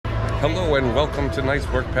Hello and welcome to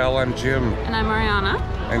Nice Work Pal. I'm Jim. And I'm Arianna.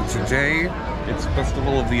 And today it's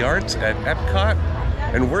Festival of the Arts at Epcot,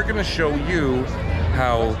 and we're going to show you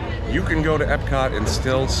how you can go to Epcot and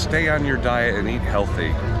still stay on your diet and eat healthy.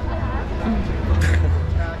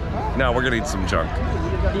 Now we're going to eat some junk.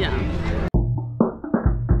 Yeah.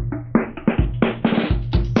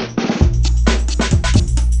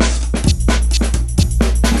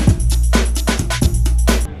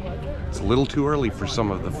 A little too early for some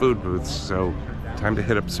of the food booths, so time to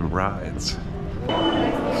hit up some rides.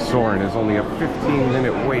 Soarin' is only a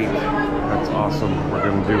 15-minute wait. That's awesome. We're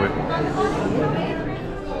gonna do it.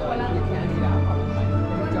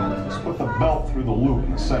 Put the belt through the loop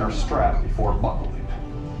in the center strap before buckling.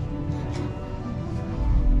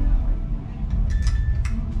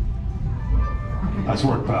 Nice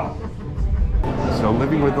work, pal. So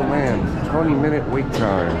living with the land, 20-minute wait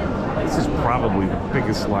time. This is probably the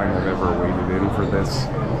biggest line I've ever waited in for this.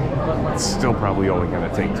 It's still probably only going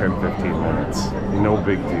to take 10-15 minutes. No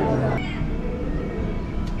big deal.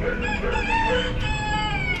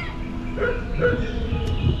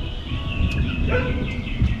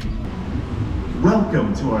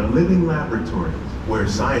 Welcome to our living laboratories, where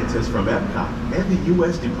scientists from Epcot and the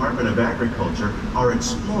U.S. Department of Agriculture are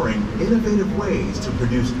exploring innovative ways to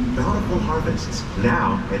produce bountiful harvests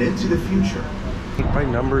now and into the future. Paint by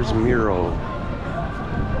Numbers mural.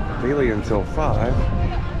 Daily until 5.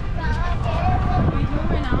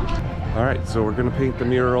 Alright, so we're gonna paint the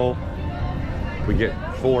mural. We get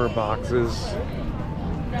 4 boxes.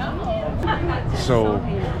 So,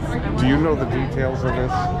 do you know the details of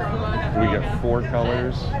this? We get 4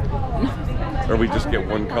 colors? Or we just get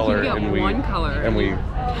one color and we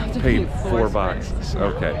paint 4 boxes.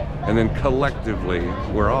 Okay. And then collectively,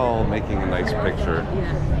 we're all making a nice picture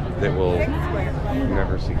that will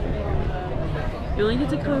never see completed. You only get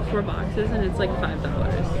to color 4 boxes and it's like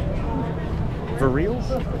 $5. For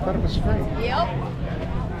reals? I thought it was free. Yep.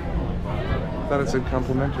 I thought it said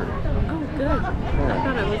complimentary. Oh, good. Yeah. I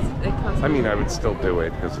thought it cost. I mean, I would still do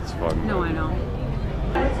it because it's fun. No, I know.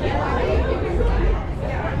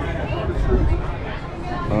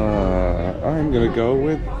 I'm gonna go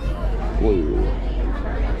with blue.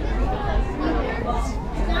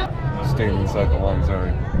 Staying inside the line,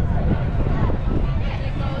 sorry.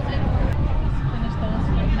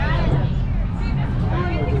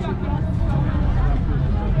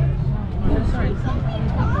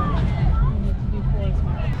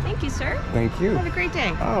 Thank you, sir. Thank you. Have a great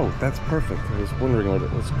day. Oh, that's perfect. I was wondering what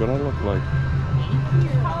it was gonna look like.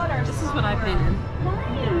 This is what I painted.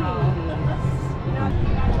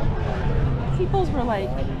 People's were like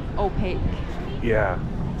opaque. Yeah,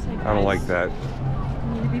 I don't like that.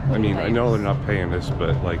 I mean, I know they're not paying us,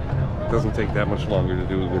 but like, it doesn't take that much longer to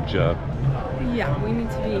do a good job. Yeah, we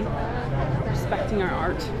need to be respecting our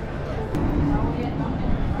art.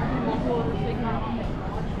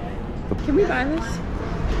 Can we buy this?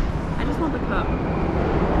 I just want the cup.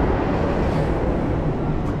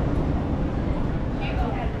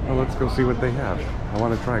 Well, let's go see what they have. I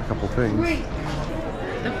want to try a couple things.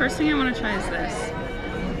 The first thing I want to try is this.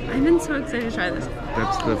 I've been so excited to try this.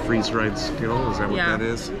 That's the freeze-dried Skittle? Is that what that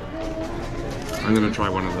is? I'm going to try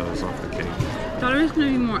one of those off the cake. I thought it was going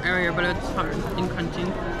to be more airier, but it's hard and crunchy.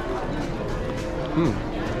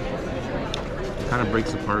 Kind of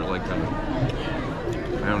breaks apart like a,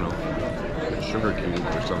 I don't know, a sugar cube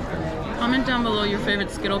or something. Comment down below your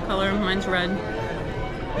favorite Skittle color. Mine's red.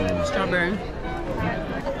 Strawberry.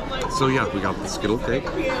 So yeah, we got the Skittle cake,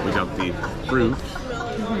 we got the fruit,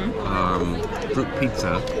 fruit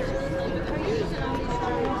pizza,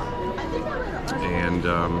 and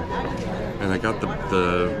I got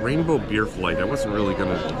the rainbow beer flight. I wasn't really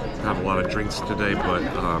gonna have a lot of drinks today, but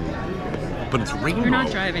it's rainbow. You're not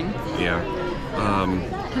driving. Yeah.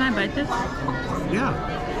 Can I bite this? Yeah.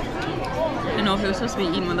 I don't know if it was supposed to be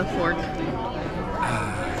eaten with a fork.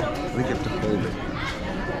 We get to hold it.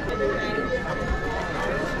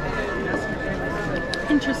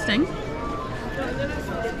 Interesting.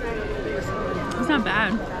 It's not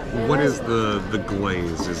bad. What is the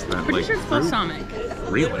glaze? Is that Pretty like sure it's fruit? balsamic.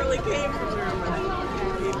 Really?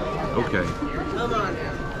 Okay. Come on.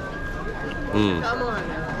 Come on.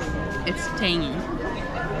 It's tangy.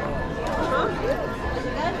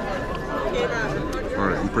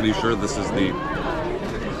 Alright, I'm pretty sure this is the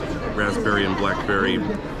raspberry and blackberry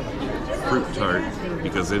fruit tart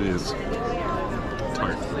because it is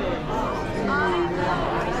tart.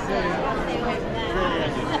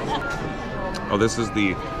 Oh, this is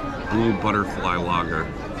the blue butterfly lager.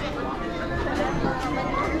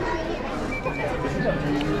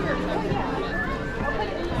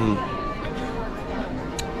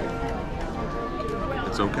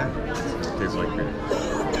 It's okay. It tastes like beer.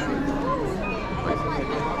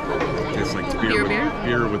 It tastes like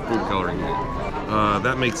beer with food coloring in it.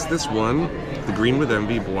 That makes this one the Green with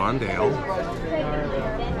Envy Blonde Ale.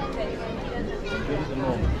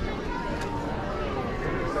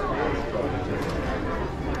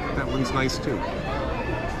 That one's nice too.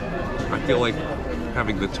 I feel like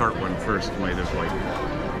having the tart one first might have like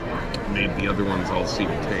made the other ones all seem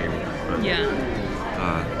tame. But, yeah.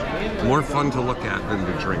 More fun to look at than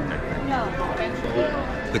to drink, I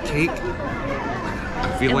think. The cake,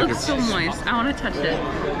 I feel like it's so moist. I want to touch it.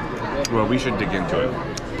 Well, we should dig into it.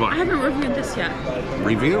 But I haven't reviewed this yet.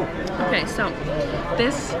 Review. Okay, so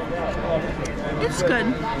this, it's good.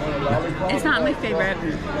 It's not my favorite.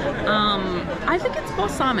 I think it's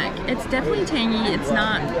balsamic. It's definitely tangy. It's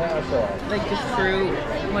not like the fruit,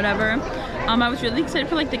 whatever. I was really excited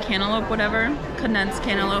for like the cantaloupe, whatever, condensed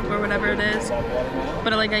cantaloupe or whatever it is.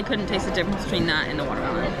 But like I couldn't taste the difference between that and the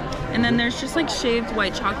watermelon. And then there's just like shaved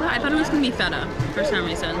white chocolate. I thought it was gonna be feta for some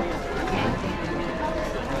reason.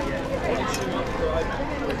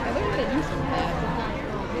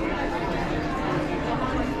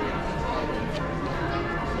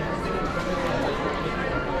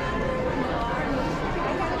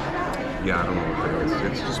 Yeah, I don't know what that is.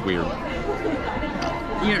 It's just weird.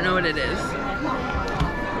 You don't know what it is?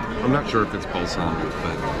 I'm not sure if it's balsamic,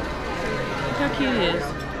 but... Look how cute it is.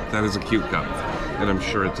 That is a cute cup, and I'm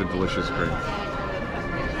sure it's a delicious drink.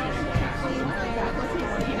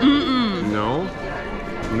 Mm-mm. No?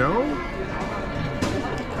 No?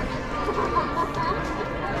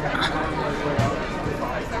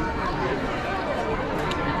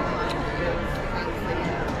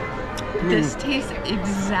 This tastes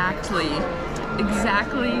exactly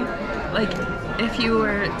like if you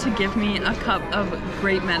were to give me a cup of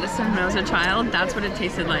grape medicine when I was a child, that's what it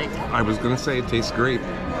tasted like. I was gonna say it tastes great.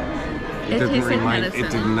 It tastes like medicine.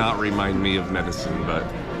 It did not remind me of medicine, but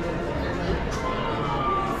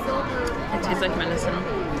it tastes like medicine.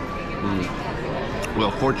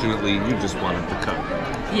 Well, fortunately, you just wanted the cup.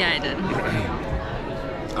 Yeah, I did.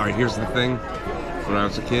 All right, here's the thing. When I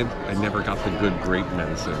was a kid, I never got the good grape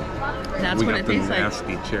medicine. That's what it tastes like. We got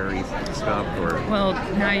the nasty cherry stuff, or... Well,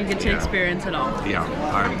 now you get to experience it all. Yeah,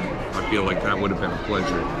 I feel like that would have been a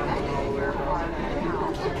pleasure.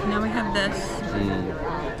 Now we have this.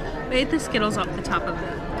 We ate the Skittles off the top of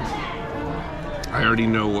it. I already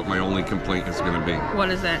know what my only complaint is going to be. What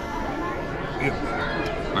is it?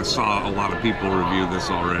 I saw a lot of people review this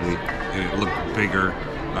already, and it looked bigger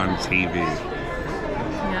on TV.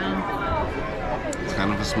 Yeah. It's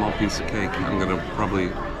kind of a small piece of cake. I'm going to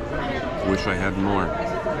probably wish I had more.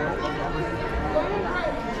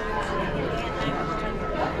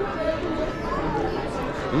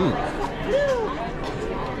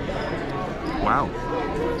 Wow.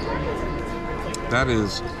 That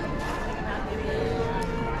is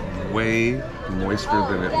way moister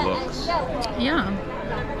than it looks. Yeah.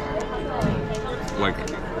 Like,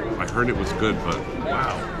 I heard it was good, but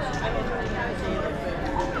wow.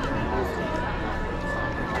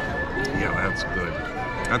 Yeah, that's good.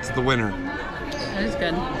 That's the winner. That is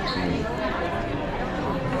good.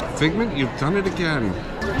 Figment, you've done it again.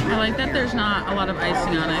 I like that there's not a lot of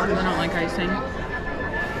icing on it because I don't like icing.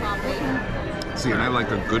 See, and I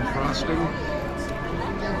like a good frosting,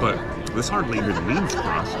 but this hardly even needs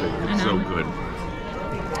frosting. It's so good.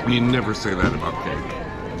 You never say that about cake.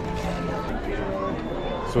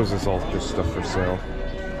 So is this all just stuff for sale?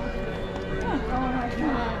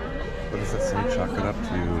 What does that say? Chalk it up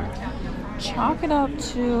to... Chalk it up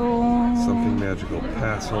to... something magical.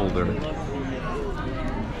 Pass holder.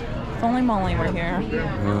 Holy moly, we're here.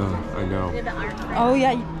 I know. Oh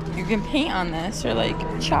yeah, you can paint on this or like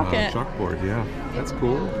chalk it. Chalkboard, yeah. That's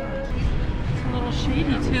cool. It's a little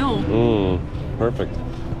shady too. Perfect.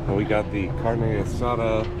 And we got the carne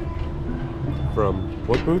asada from...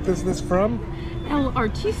 what booth is this from? El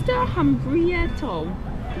Artista Hambriento.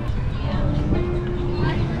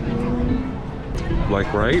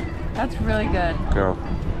 Like, right? That's really good. Yeah.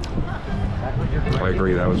 I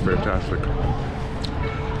agree, that was fantastic.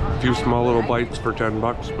 A few small little bites for 10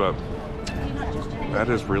 bucks, but that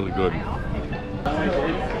is really good.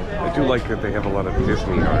 I do like that they have a lot of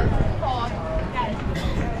Disney art.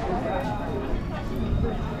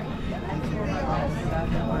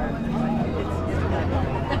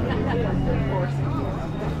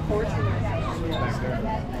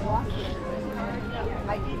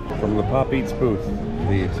 From the Pop Eats booth,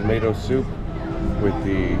 the tomato soup with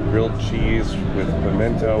the grilled cheese with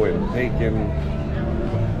pimento and bacon.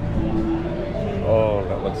 Oh,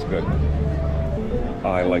 that looks good.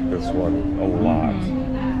 I like this one a lot.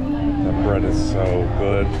 That bread is so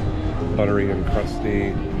good. Buttery and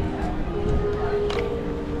crusty.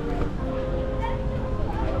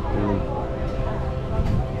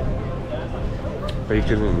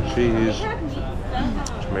 Bacon and cheese.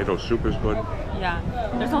 Tomato soup is good. Yeah,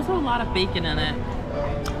 there's also a lot of bacon in it.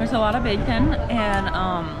 There's a lot of bacon,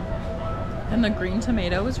 and the green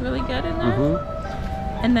tomato is really good in there.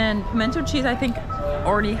 And then pimento cheese, I think,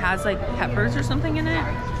 already has like peppers or something in it,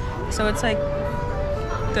 so it's like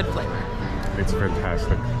good flavor. It's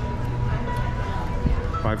fantastic.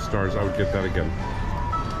 5 stars. I would get that again.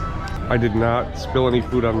 I did not spill any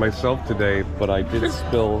food on myself today, but I did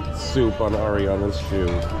spill soup on Arianna's shoe.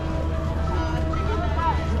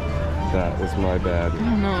 That was my bad.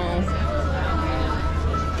 Oh no.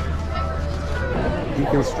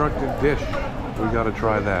 Deconstructed dish. We gotta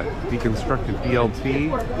try that. Deconstructed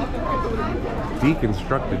BLT.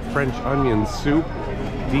 Deconstructed French onion soup.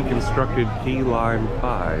 Deconstructed key lime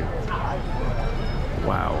pie.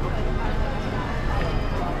 Wow.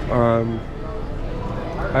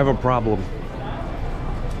 I have a problem.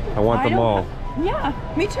 I want them all. Yeah,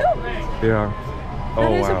 me too. Yeah. Oh,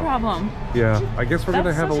 That is wow. a problem. Yeah, I guess we're gonna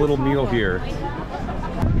That's have a such a little meal problem. here.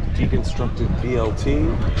 Deconstructed BLT,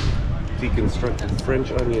 deconstructed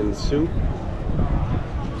French onion soup,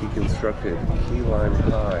 deconstructed key lime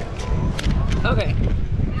pie. Okay.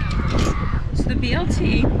 So the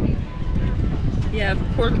BLT, you have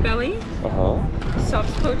pork belly,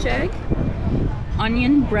 soft poached egg,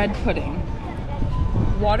 onion bread pudding,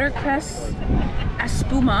 watercress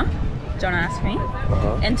espuma, don't ask me,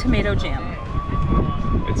 and tomato jam.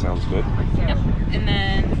 It sounds good. Yep. And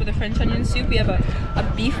then for the French onion soup, we have a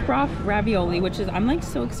beef broth ravioli, which is I'm like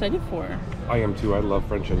so excited for. I am too. I love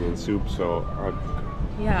French onion soup, so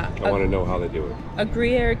Yeah. I want to know how they do it. A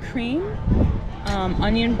Gruyere cream,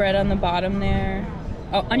 onion bread on the bottom there.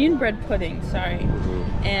 Oh, onion bread pudding, sorry.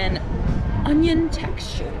 And onion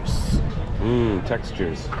textures.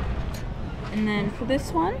 Textures. And then for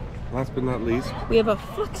this one, Last but not least, we have a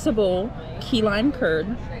flexible key lime curd,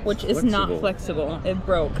 which is not flexible. It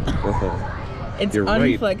broke. It's you're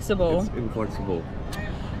right. unflexible. It's inflexible.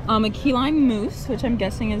 A key lime mousse, which I'm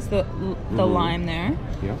guessing is the lime there.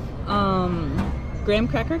 Yeah. Graham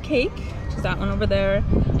cracker cake, which is that one over there,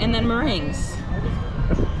 and then meringues.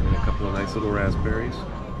 And a couple of nice little raspberries.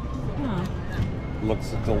 Yeah.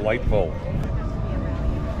 Looks delightful.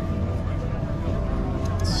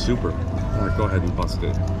 Super. All right, go ahead and bust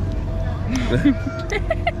it.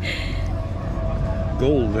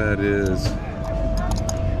 Gold, that is.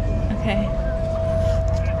 Okay.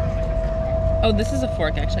 Oh, this is a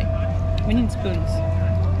fork, actually. We need spoons.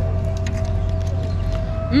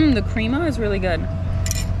 The crema is really good.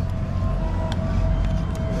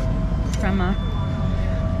 Crema.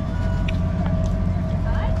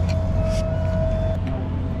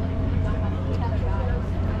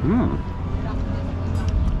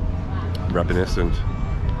 Reminiscent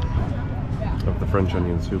of the French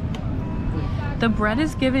onion soup. The bread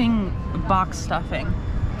is giving box stuffing to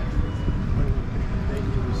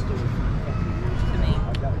me,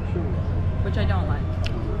 which I don't like.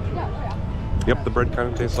 Yep, the bread kind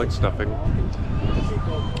of tastes like stuffing,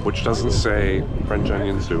 which doesn't say French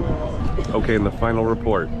onion soup. Okay, and the final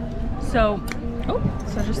report. So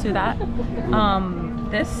just do that.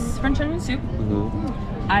 This French onion soup,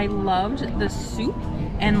 I loved the soup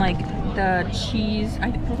and like the cheese.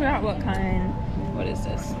 I forgot what kind. What is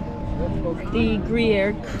this? The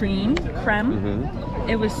Gruyere creme.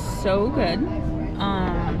 It was so good.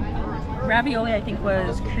 Ravioli I think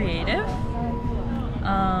was creative.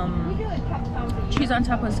 Cheese on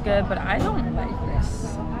top was good, but I don't like this.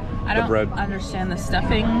 I don't understand the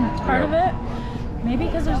stuffing part of it. Maybe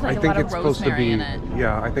because there's like a lot of rosemary in it.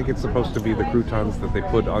 Yeah, I think it's supposed to be the croutons that they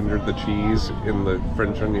put under the cheese in the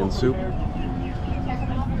French onion soup.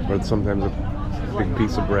 Or it's sometimes a big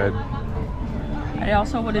piece of bread. I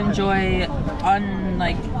also would enjoy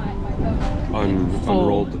unrolled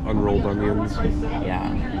onions.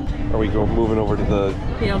 Yeah. Are we moving over to the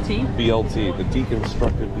BLT? BLT, the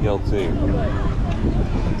deconstructed BLT.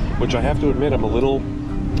 Which I have to admit I'm a little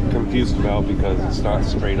confused about because it's not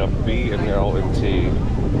straight up B and L and T.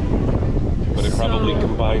 But it probably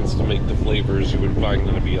combines to make the flavors you would find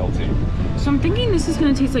in a BLT. So I'm thinking this is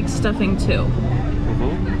going to taste like stuffing too.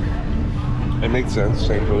 It makes sense,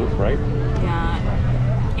 same food, right? Yeah.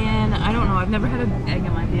 And I don't know, I've never had an egg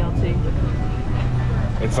in my BLT.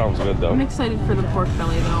 It sounds good though. I'm excited for the pork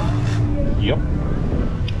belly though. Yep.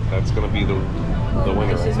 That's going to be the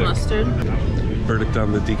winner. This is mustard. Verdict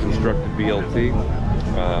on the deconstructed BLT.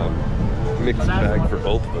 Mixed bag for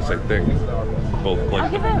both of us, I think. Both I'll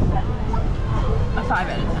like give it a 5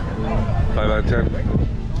 out of 10. 5 out of 10.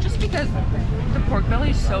 just because the pork belly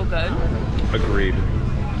is so good. Agreed.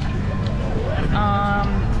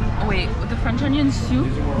 Wait, the French onion soup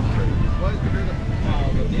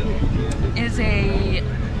is a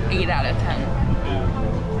 8 out of 10.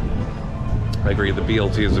 I agree. The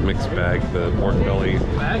BLT is a mixed bag. The pork belly,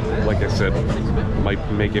 like I said, might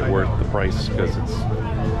make it worth the price because it's,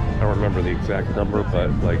 I don't remember the exact number,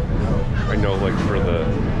 but like I know like for the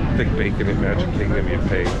thick bacon at Magic Kingdom you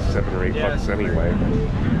pay $7 or $8 anyway.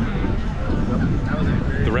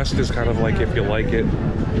 The rest is kind of like if you like it.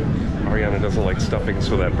 Arianna doesn't like stuffing,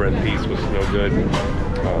 so that bread piece was no good.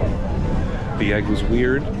 The egg was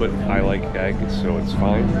weird, but I like egg, so it's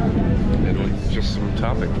fine. And it's just some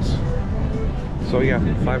toppings. So yeah,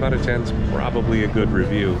 5 out of 10 is probably a good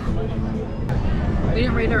review. We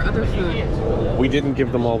didn't rate our other food. We didn't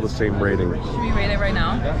give them all the same rating. Should we rate it right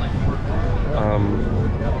now?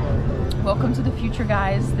 Welcome to the future,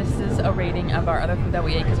 guys. This is a rating of our other food that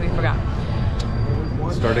we ate because we forgot.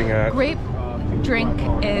 Starting at... Grape drink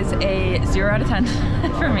is a 0 out of 10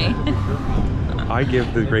 for me. I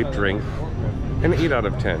give the grape drink an 8 out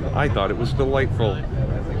of 10. I thought it was delightful.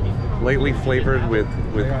 Lightly flavored with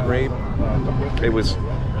grape. It was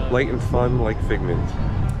light and fun like Figment.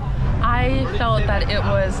 I felt that it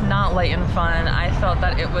was not light and fun. I felt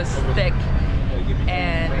that it was thick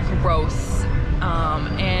and gross.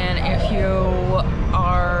 And if you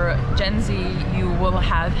are Gen Z, you will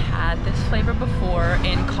have had this flavor before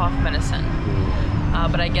in cough medicine.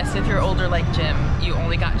 But I guess if you're older like Jim, you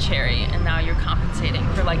only got cherry, and now you're compensating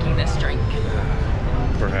for liking this drink.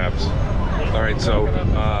 Perhaps. All right, so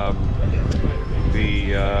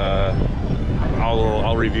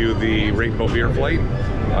I'll review the Rainbow Beer Flight.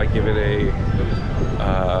 I give it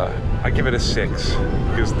a 6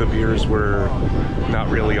 because the beers were not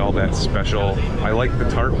really all that special. I like the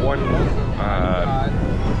tart one.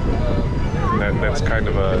 That's kind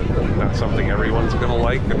of not something everyone's gonna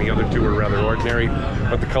like, and the other two are rather ordinary,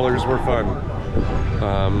 but the colors were fun.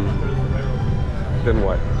 Then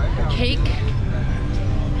what? Cake.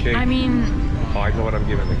 Cake. I mean, oh, I know what I'm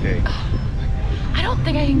giving the cake. I don't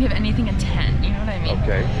think I can give anything a 10, you know what I mean?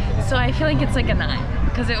 Okay. So I feel like it's like a 9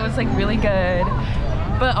 because it was like really good,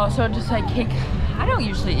 but also just like cake. I don't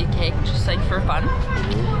usually eat cake just like for fun.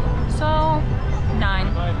 So 9.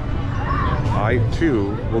 I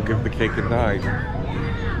too will give the cake a 9.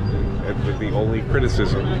 And with the only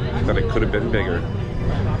criticism that it could have been bigger.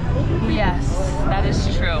 Yes, that is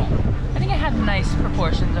true. I think it had nice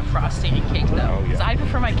proportions of frosting and cake though. Oh, yeah. So I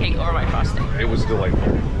prefer my cake over my frosting. It was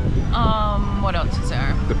delightful. What else is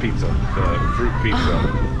there? The pizza, the fruit pizza.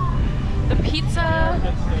 The pizza,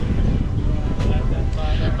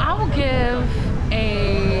 I will give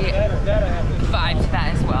a 5 to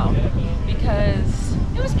that as well because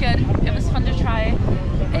it was good. It was fun to try.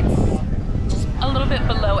 It's just a little bit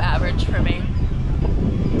below average for me.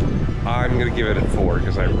 I'm gonna give it a 4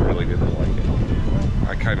 because I really didn't like it.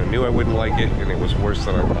 I kind of knew I wouldn't like it, and it was worse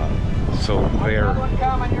than I thought. So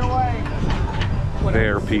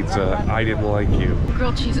their pizza, I didn't like you.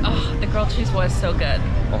 Grilled cheese, oh, the grilled cheese was so good.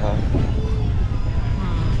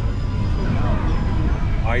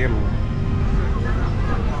 I am...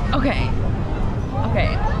 Okay.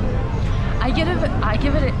 I give it an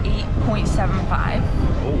 8.75.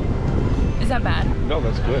 Oh. Is that bad? No,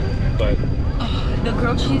 that's good, but... The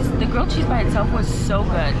grilled cheese by itself was so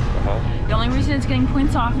good. The only reason it's getting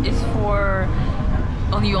points off is for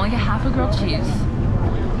you only get half a grilled cheese.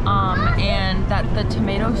 And that the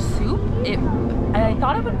tomato soup, I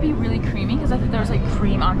thought it would be really creamy because I thought there was like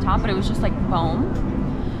cream on top, but it was just like foam.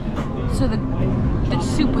 So the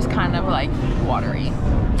soup was kind of like watery.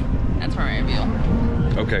 That's my review.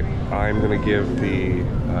 Okay, I'm gonna give the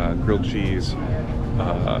grilled cheese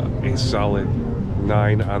a solid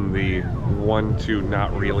 9 on the 1 to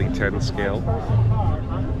not really 10 scale.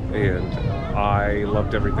 And I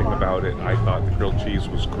loved everything about it. I thought the grilled cheese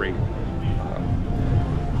was great.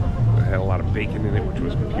 It had a lot of bacon in it, which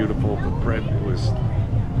was beautiful. The bread was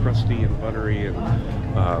crusty and buttery and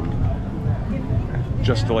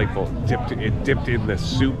just delightful. It dipped in the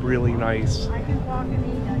soup really nice.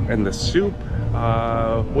 And the soup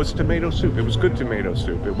was tomato soup. It was good tomato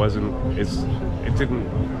soup.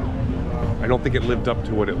 I don't think it lived up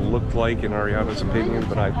to what it looked like in Arianna's opinion,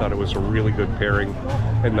 but I thought it was a really good pairing.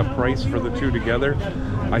 And the price for the two together,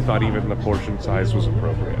 I thought even the portion size was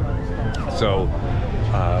appropriate. So,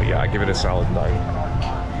 yeah, I give it a solid 9.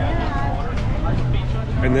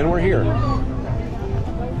 And then we're here.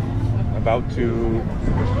 About to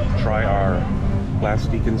try our last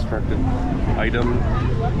deconstructed item,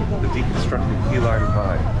 the deconstructed key lime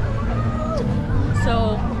pie.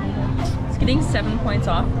 So, it's getting 7 points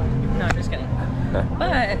off. No, I'm just kidding.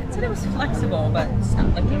 But it said it was flexible, but it's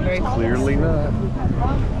not looking very Clearly not.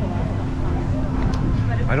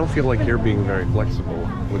 I don't feel like you're being very flexible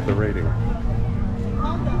with the rating.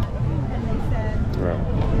 Well,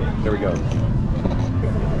 there we go.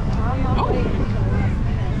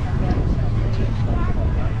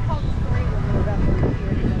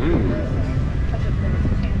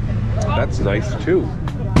 That's nice too.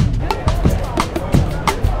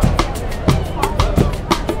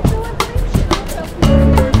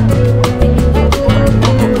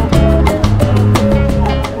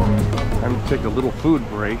 Take a little food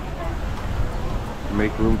break,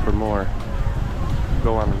 make room for more,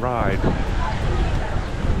 go on a ride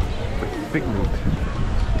with Figment.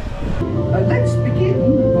 Let's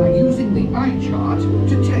begin by using the eye chart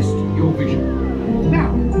to test your vision.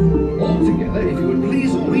 Now, all together, if you would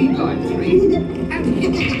please read line 3 and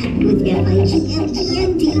with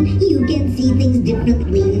F-I-G-M-E-N-T, you can see things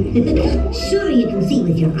differently. Sure, you can see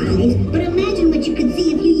with your eyes, but imagine what you could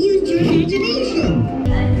see if you used your imagination.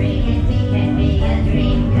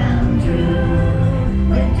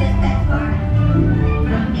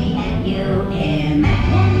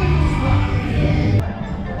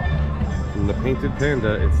 From the Painted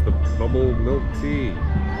Panda, it's the bubble milk tea.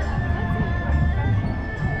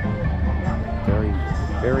 Very,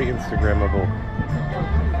 very Instagrammable.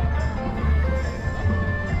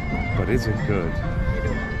 But is it good?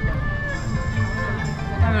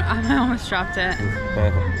 I almost dropped it.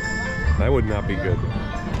 That would not be good.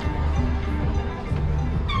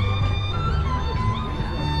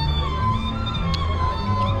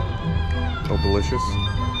 Oh, delicious.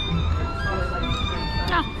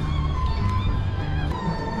 Yeah.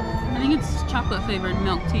 I think it's chocolate flavored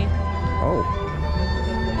milk tea. Oh.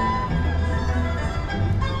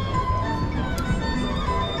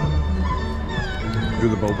 Do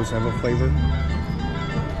the bobas have a flavor?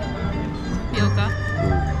 Yoga.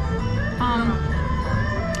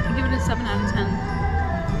 I'll give it a 7 out of 10.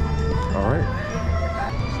 All right.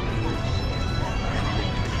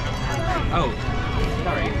 Oh,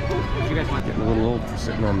 sorry. You guys want Getting a little old for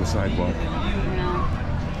sitting on the sidewalk. No.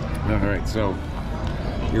 All right, so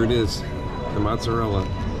here it is, the mozzarella.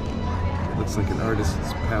 It looks like an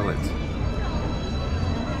artist's palette.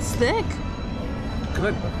 It's thick.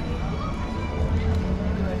 Good.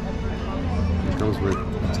 It comes with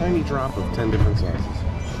a tiny drop of 10 different sauces.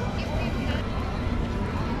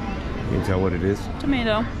 You can tell what it is?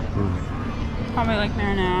 Tomato. Probably like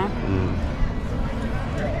marinara.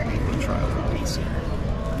 Let me try a little piece here.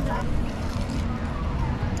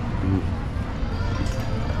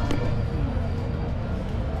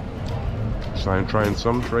 So I'm trying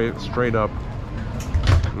some straight up,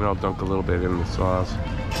 and I'll dunk a little bit in the sauce,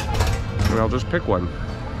 and I'll just pick one.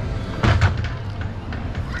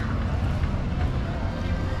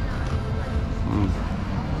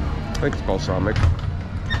 I think it's balsamic.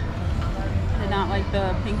 Did not like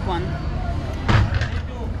the pink one.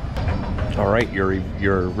 All right,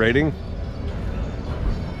 your rating?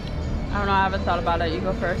 I don't know, I haven't thought about it. You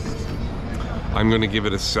go first. I'm going to give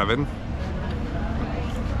it a 7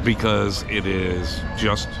 because it is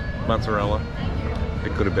just mozzarella.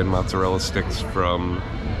 It could have been mozzarella sticks from,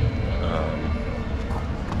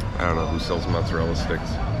 I don't know who sells mozzarella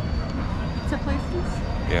sticks. Pizza places?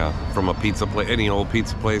 Yeah, from a pizza place, any old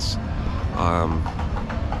pizza place.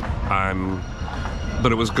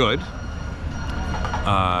 But it was good.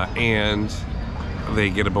 And they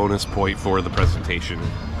get a bonus point for the presentation.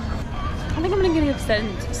 I think I'm gonna give it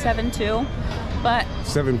 7 too, but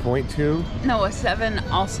 7.2? no, a 7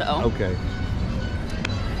 also. Okay.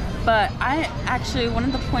 But I actually, one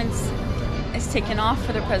of the points is taken off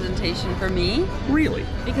for the presentation for me. Really?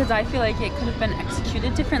 Because I feel like it could have been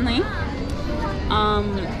executed differently.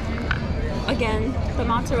 Again, the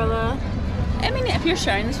mozzarella, I mean, if you're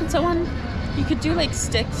sharing this with someone, you could do like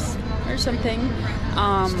sticks or something.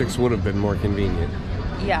 Sticks would have been more convenient.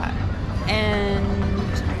 Yeah, and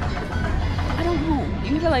I don't know,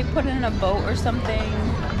 you could like put it in a boat or something.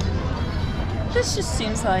 This just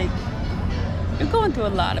seems like you're going through a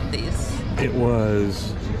lot of these. It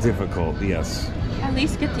was difficult, yes. At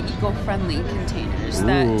least get the eco-friendly containers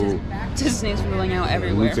that Disney's rolling out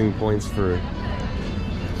everywhere. Losing points for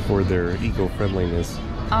their eco-friendliness.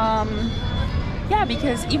 Yeah,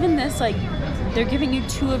 because even this, like, they're giving you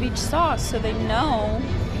 2 of each sauce, so they know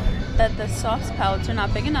that the sauce palettes are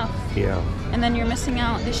not big enough. Yeah. And then you're missing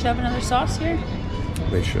out. They should have another sauce here.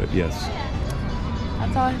 They should, yes.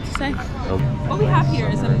 That's all I have to say. Oh. What we have here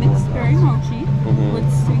is a mixed berry mochi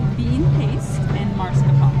with sweet bean paste and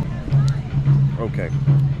mascarpone. Okay.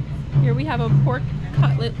 Here we have a pork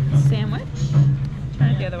cutlet sandwich. Turn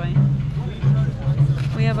it the other way.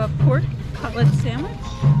 We have a pork cutlet sandwich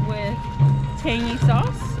with tangy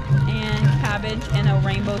sauce and cabbage and a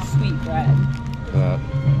rainbow sweet bread. That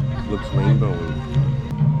looks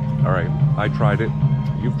rainbowy. All right, I tried it.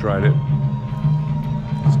 You've tried it.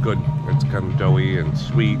 It's good. It's kind of doughy and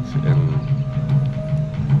sweet and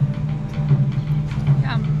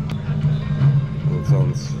yeah. It's on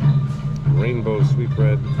this rainbow sweet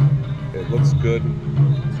bread. It looks good.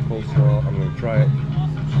 It's coleslaw. I'm gonna try it.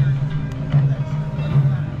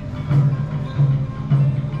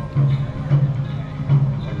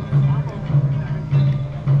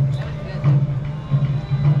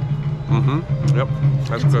 Yep,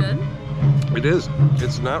 that's good. It is.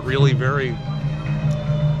 It's not really very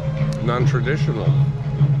non-traditional.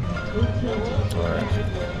 All right.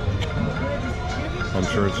 I'm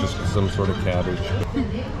sure it's just some sort of cabbage.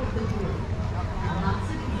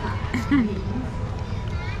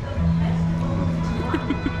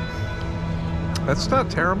 That's not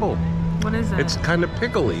terrible. What is it? It's kind of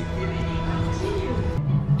pickly.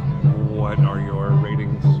 What are your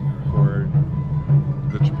ratings for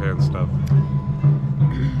the Japan stuff?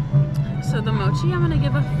 So the mochi, I'm gonna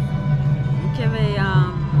give a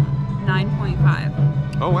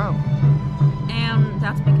 9.5. Oh wow! And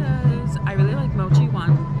that's because I really like mochi,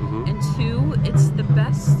 one, and two, it's the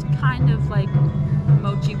best kind of like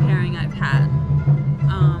mochi pairing I've had.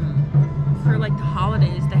 For like the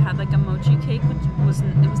holidays, they had like a mochi cake, which was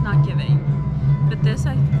not giving, but this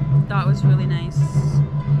I thought was really nice.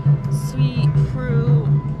 Sweet fruit,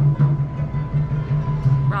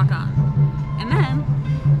 rock on.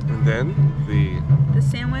 And then the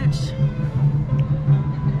sandwich,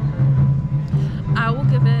 I will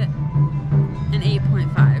give it an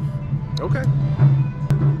 8.5. Okay.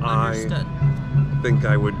 Understood. I think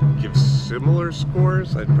I would give similar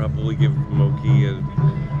scores. I'd probably give Mochi an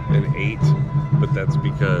 8, but that's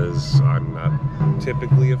because I'm not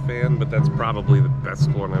typically a fan, but that's probably the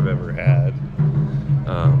best one I've ever had.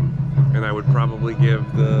 And I would probably give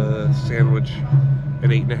the sandwich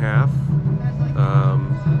an 8.5.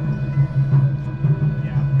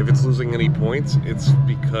 If it's losing any points, it's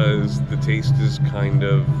because the taste is kind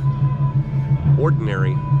of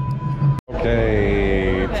ordinary.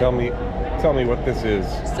 Okay, tell me what this is.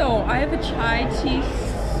 So I have a chai tea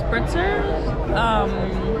spritzer.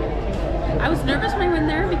 I was nervous when I went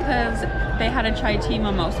there because they had a chai tea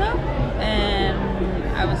mimosa, and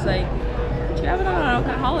I was like, "Do you have an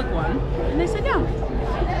alcoholic one?" And they said, "Yeah."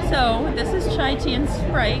 So this is chai tea and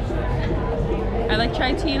Sprite. I like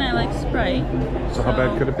chai tea and I like Sprite. So how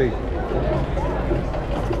bad could it be?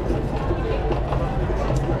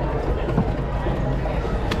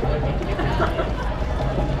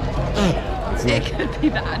 It could be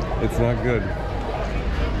bad. It's not good.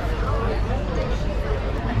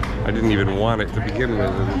 I didn't even want it to begin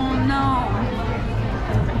with. Oh no.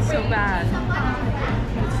 It's so bad.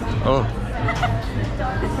 Oh.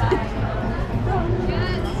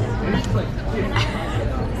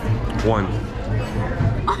 One.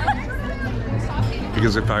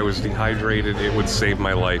 Because if I was dehydrated, it would save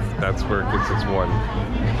my life. That's where it gets its 1.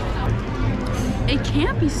 It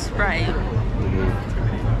can't be Sprite.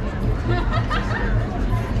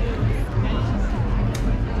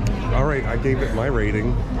 All right, I gave it my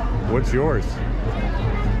rating. What's yours?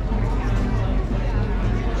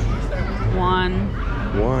 1.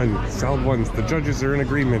 1. Solid ones. The judges are in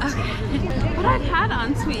agreement. Okay. But I've had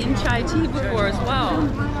unsweetened chai tea before as well.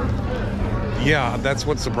 Yeah, that's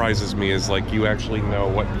what surprises me, is like you actually know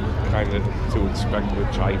what kind of to expect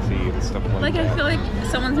with chai tea and stuff like that. I feel like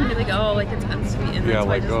someone's gonna be like, oh, like it's unsweetened. Yeah, that's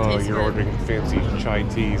why like, it doesn't taste you're good. ordering fancy chai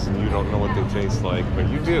teas and you don't know what they taste like, but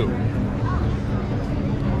you do.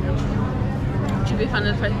 It should be fun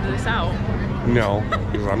to try this out. No,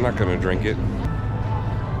 because I'm not gonna drink it.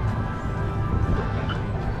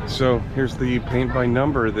 So here's the paint by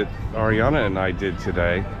number that Arianna and I did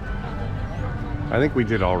today. I think we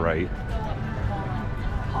did all right.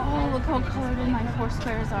 Oh, look how colored in my 4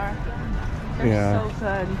 squares are. They're so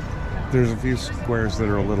good. There's a few squares that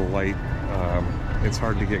are a little light. It's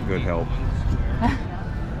hard to get good help.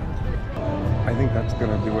 I think that's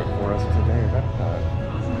gonna do it for us today at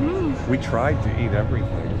Epcot. We tried to eat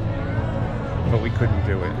everything, but we couldn't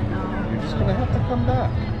do it. You're just gonna have to come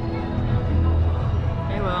back.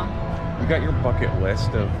 I will. You got your bucket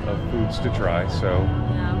list of foods to try, so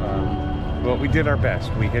well, we did our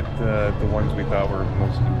best. We hit the ones we thought were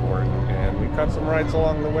most important, and we caught some rides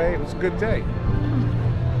along the way. It was a good day.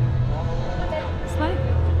 It's like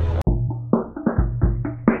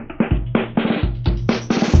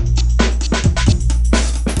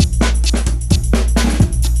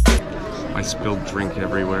I spilled drink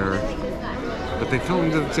everywhere, but they filled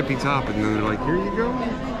them to the tippy top, and then they're like, "Here you go."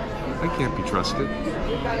 I can't be trusted.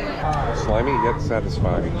 Slimy yet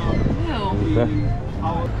satisfying. Ew.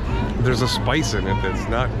 There's a spice in it that's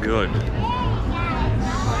not good.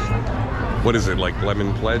 What is it, like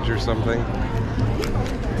lemon pledge or something?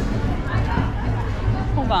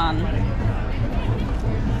 Hold on.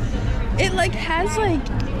 It like has like...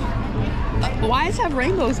 why does it have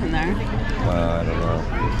rainbows in there? I don't know.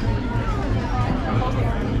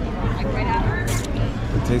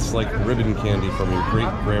 It tastes like ribbon candy from your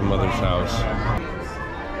great-grandmother's house.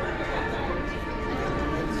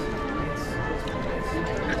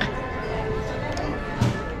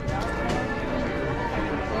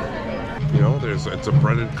 You know, it's a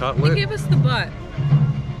breaded cutlet. They gave us the butt.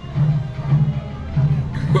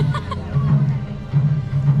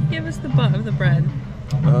 Give us the butt of the bread.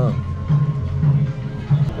 Oh.